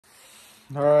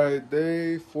Alright,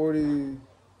 day 40,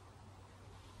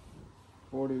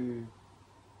 40,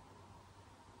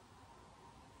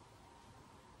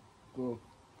 well,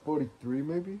 43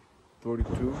 maybe?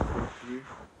 42, 43.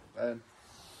 And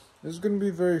this is gonna be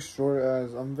very short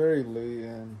as I'm very late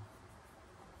and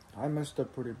I messed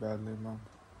up pretty badly, man.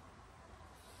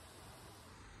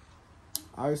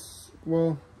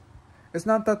 Well, it's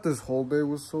not that this whole day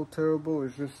was so terrible,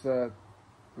 it's just that,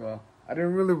 well, I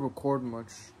didn't really record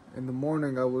much. In the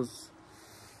morning, I was,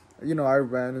 I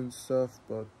ran and stuff,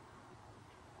 but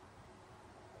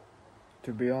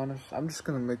to be honest, I'm just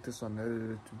gonna make this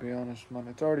unedited, to be honest, man.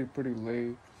 It's already pretty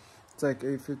late. It's like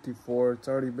 8:54, it's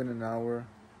already been an hour.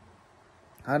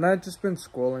 And I've just been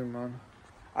scrolling, man.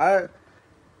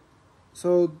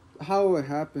 So, how it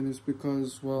happened is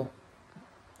because, well,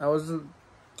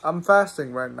 I'm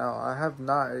fasting right now. I have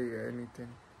not ate anything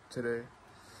today.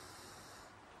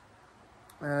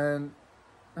 And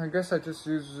I guess I just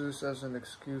use this as an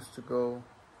excuse to go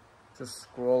just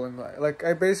scrolling. Like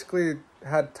I basically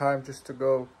had time just to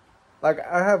go. Like,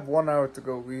 I have 1 hour to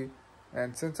go eat.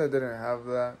 And since I didn't have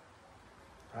that,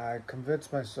 I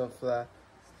convinced myself that,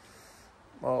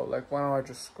 well, like, why don't I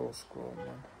just scroll,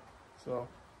 man? So,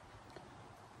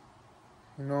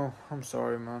 I'm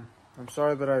sorry, man. I'm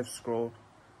sorry that I've scrolled.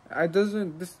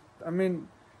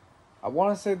 I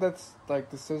want to say that's, like,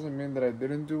 this doesn't mean that I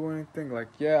didn't do anything. Like,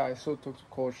 yeah, I still took a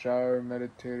cold shower,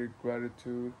 meditated,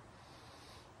 gratitude,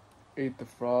 ate the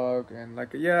frog, and,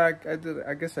 like, yeah, I did,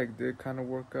 I guess I did kind of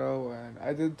work out, and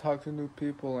I did talk to new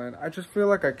people, and I just feel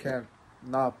like I can't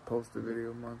not post a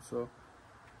video, man, so,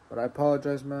 but I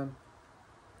apologize, man,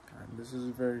 and this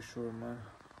is very short, man,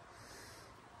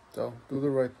 so, do the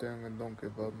right thing and don't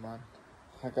give up, man.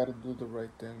 I gotta do the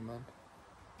right thing, man.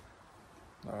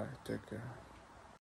 Alright, take care.